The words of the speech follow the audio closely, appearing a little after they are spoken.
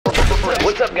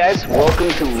What's up, guys? Welcome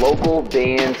to local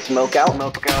band Smokeout.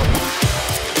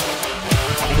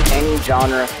 Any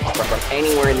genre from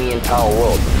anywhere in the entire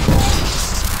world.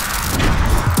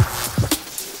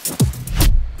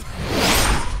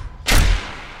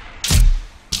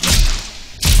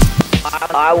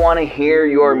 I want to hear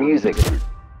your music.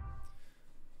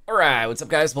 Alright, what's up,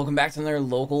 guys? Welcome back to another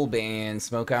local band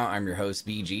Smokeout. I'm your host,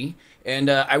 BG. And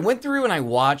I went through and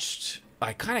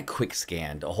I kind of quick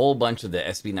scanned a whole bunch of the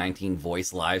SB19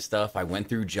 voice live stuff. I went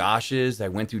through Josh's, I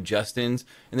went through Justin's,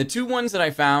 and the two ones that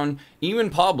I found, even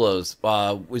Pablo's,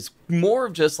 was more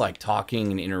of just like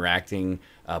talking and interacting.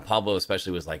 Pablo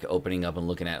especially was like opening up and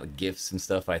looking at like, gifts and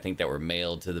stuff I think that were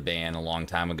mailed to the band a long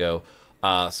time ago.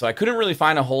 So I couldn't really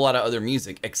find a whole lot of other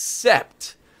music,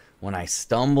 except when I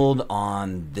stumbled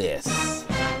on this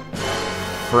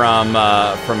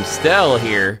from Stell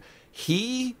here.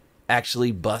 He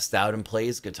actually busts out and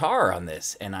plays guitar on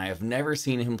this, and I have never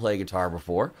seen him play guitar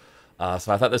before.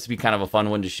 So I thought this would be kind of a fun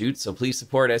one to shoot. So please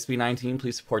support SB19,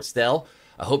 please support Stell.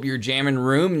 I hope you're jamming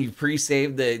room and you've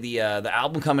pre-saved the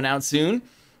album coming out soon.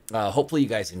 Hopefully you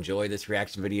guys enjoy this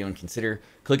reaction video and consider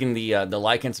clicking the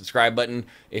like and subscribe button.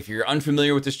 If you're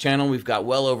unfamiliar with this channel, we've got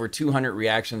well over 200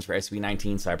 reactions for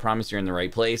SB19, so I promise you're in the right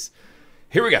place.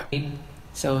 Here we go.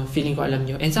 So feeling ko alam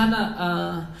nyo. And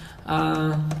sana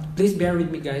please bear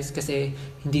with me, guys, kasi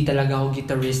hindi talaga ako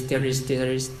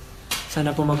guitarist.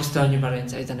 Sana po magustuhan nyo pa rin.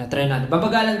 So ito na, try na.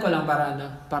 Babagalan ko lang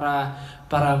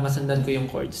para masundan ko yung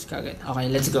chords kagad. Okay,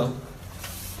 let's go.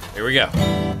 Here we go.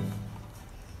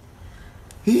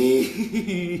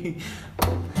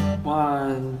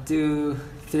 1, 2,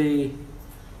 3.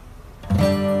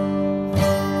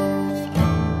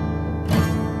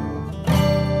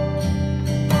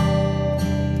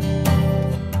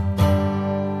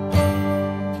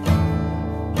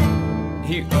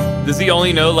 Does he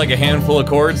only know like a handful of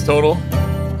chords total?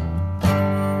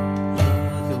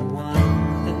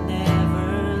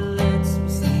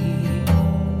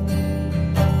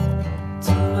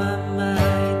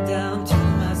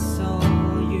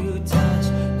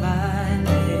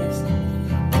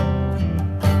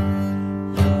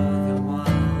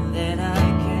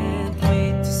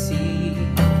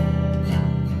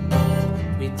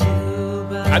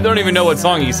 I don't even know what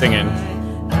song he's singing.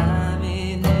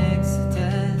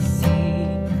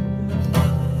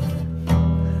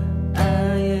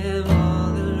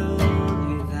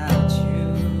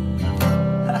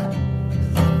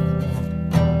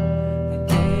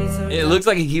 It looks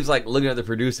like he keeps like looking at the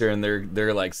producer and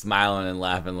they're like smiling and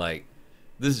laughing like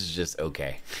this is just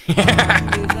okay.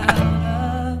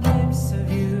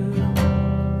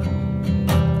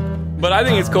 But I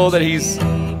think it's cool that he's,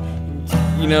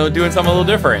 you know, doing something a little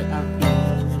different.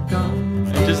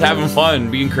 And just having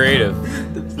fun, being creative.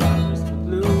 The flowers are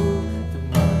blue, the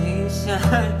morning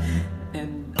shine,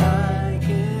 and I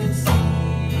can see,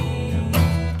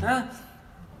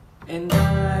 and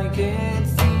I can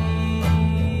see.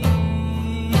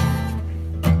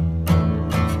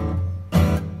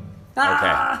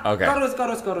 Okay.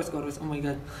 Chorus. Oh my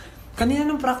god. Kanina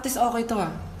nung practice okay to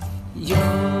ah.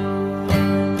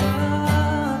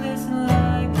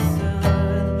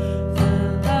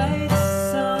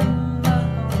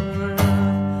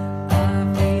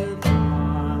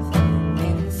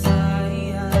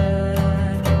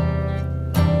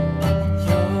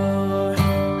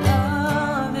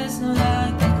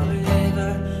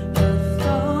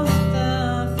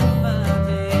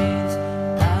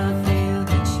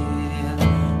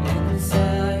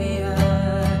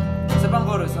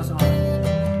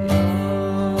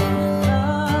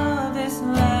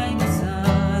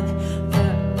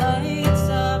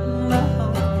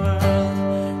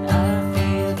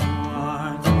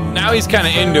 Now he's kind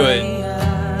of into it.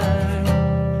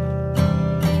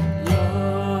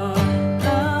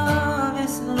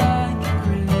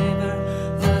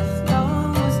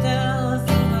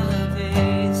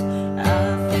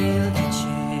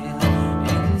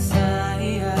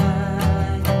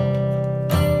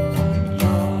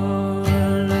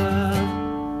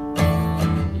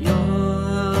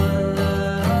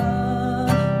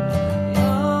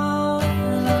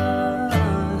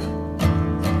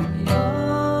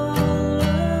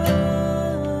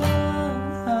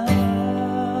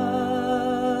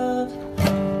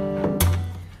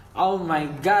 Oh my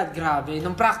God, grabe.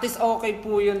 Nung practice okay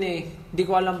po yun eh. Hindi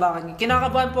ko alam bakit.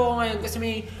 Kinakabahan po ako ngayon kasi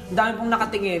may dami pong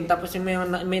nakatingin. Tapos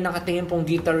may nakatingin pong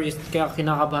guitarist. Kaya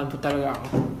kinakabahan po talaga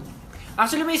ako.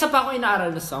 Actually, may isa pa ako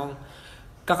inaaral na song.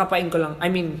 Kakapain ko lang. I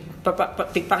mean,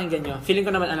 pakinggan nyo. Feeling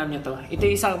ko naman alam nyo to. Ito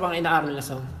yung isa pang inaaral na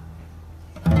song.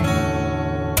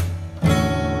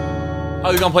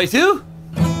 Oh, you gonna play too?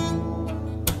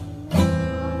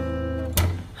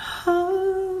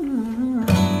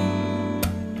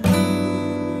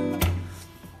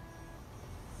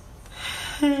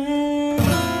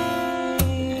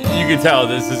 can tell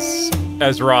this is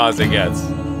as raw as it gets.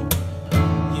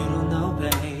 You don't know,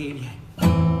 babe.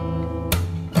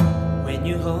 When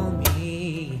you hold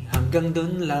me, hanggang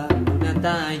dun lang muna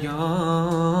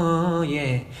tayo.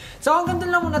 Yeah. So hanggang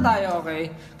dun lang muna tayo,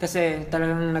 okay? Kasi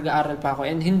talagang nag-aaral pa ako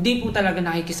and hindi po talaga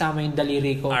nakikisama yung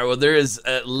daliri ko. All right, well, there is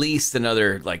at least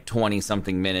another like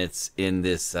 20-something minutes in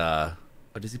this. Oh,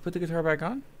 does he put the guitar back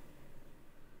on?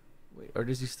 Wait, or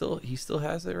does he still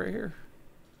has it right here?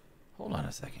 Hold on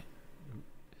a second.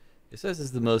 It says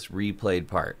it's the most replayed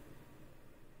part.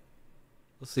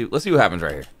 Let's see what happens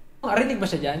right here. Arinig ba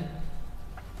siya dyan?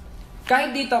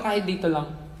 Kahit dito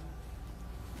lang.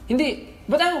 Hindi.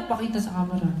 Ba't tayo magpakita sa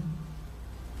camera?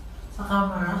 Sa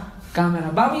camera?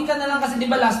 Camera. Bawi ka na lang kasi di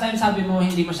ba last time sabi mo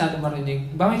hindi masyado marinig.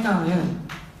 Bawi ka ngayon.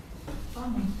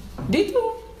 Paano?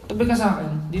 Dito. Tabi ka sa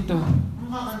akin. Dito.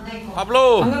 Ang kakantay ko.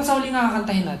 Pablo! Hanggang sa huli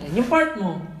nakakantahin natin. Yung part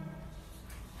mo.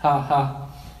 Ha.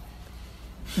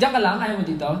 Diyan ka lang? Ayaw mo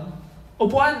dito?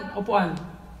 Upuan.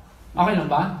 Okay lang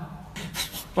ba?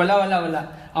 Wala.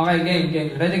 Okay,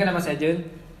 game. Ready ka na ba, Sejun?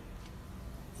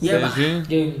 Yeah, ba?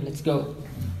 Game, let's go.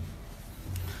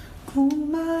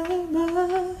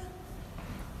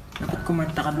 Dapat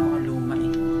kumanta ka ng mga luma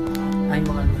eh. Ay,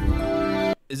 mga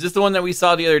luma. Is this the one that we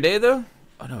saw the other day, though?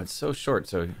 Oh, no, it's so short.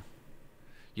 So,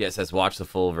 yeah, it says watch the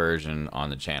full version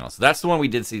on the channel. So that's the one we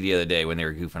did see the other day when they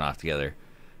were goofing off together.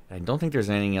 I don't think there's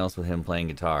anything else with him playing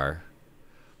guitar.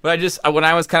 But when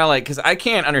I was kind of like, because I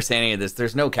can't understand any of this.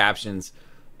 There's no captions.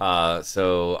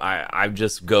 So I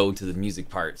just go to the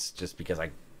music parts just because I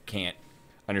can't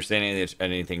understand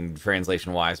anything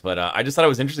translation-wise. But I just thought it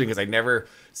was interesting because I'd never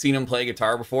seen him play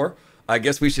guitar before. I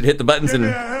guess we should hit the buttons and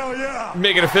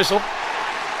make it official.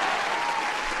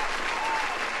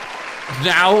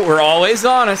 Now we're always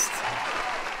honest.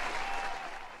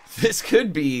 This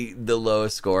could be the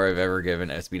lowest score I've ever given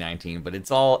SB19, but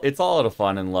it's all out of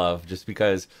fun and love, just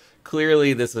because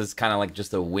clearly this is kind of like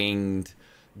just a winged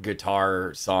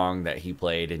guitar song that he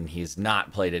played, and he's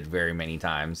not played it very many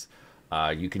times.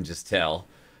 You can just tell.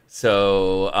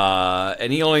 So,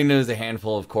 and he only knows a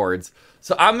handful of chords.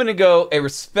 So I'm gonna go a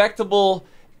respectable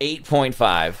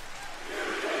 8.5.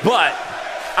 But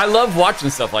I love watching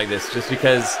stuff like this just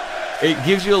because it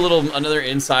gives you another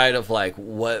insight of like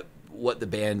what the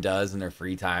band does in their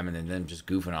free time, and then them just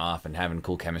goofing off and having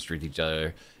cool chemistry with each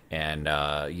other, and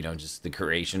you know, just the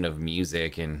creation of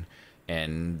music and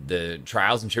the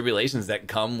trials and tribulations that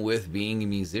come with being a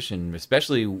musician,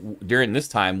 especially during this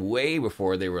time, way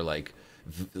before they were like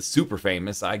super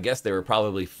famous. I guess they were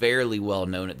probably fairly well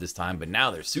known at this time, but now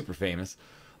they're super famous.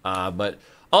 But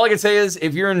all I can say is,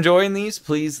 if you're enjoying these,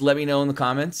 please let me know in the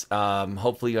comments.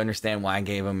 Hopefully you understand why I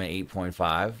gave them an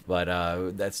 8.5,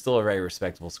 but that's still a very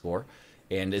respectable score.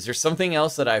 And is there something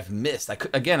else that I've missed? I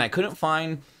couldn't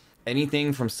find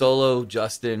anything from Solo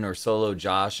Justin or Solo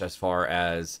Josh as far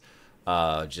as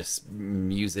just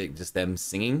music, just them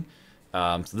singing.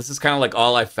 So this is kind of like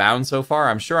all I've found so far.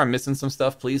 I'm sure I'm missing some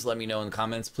stuff. Please let me know in the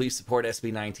comments. Please support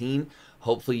SB19.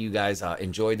 Hopefully you guys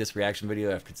enjoyed this reaction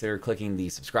video. I've considered clicking the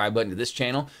subscribe button to this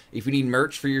channel. If you need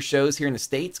merch for your shows here in the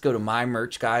States, go to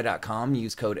mymerchguy.com.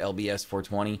 Use code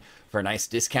LBS420 for a nice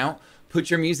discount.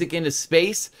 Put your music into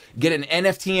space. Get an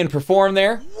NFT and perform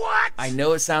there. What? I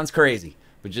know it sounds crazy,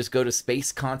 but just go to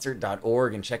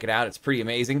spaceconcert.org and check it out. It's pretty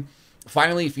amazing.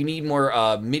 Finally, if you need more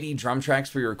MIDI drum tracks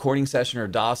for your recording session or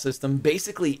DAW system,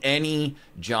 basically any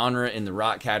genre in the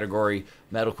rock category,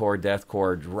 metalcore,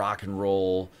 deathcore, rock and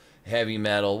roll, heavy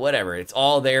metal, whatever, it's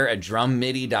all there at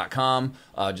drummidi.com.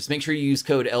 Just make sure you use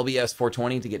code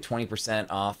LBS420 to get 20%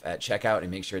 off at checkout, and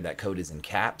make sure that code is in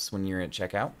caps when you're at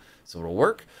checkout, so it'll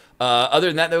work. Other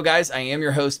than that, though, guys, I am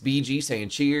your host, BG, saying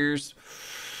cheers,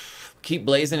 keep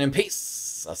blazing, and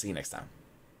peace. I'll see you next time.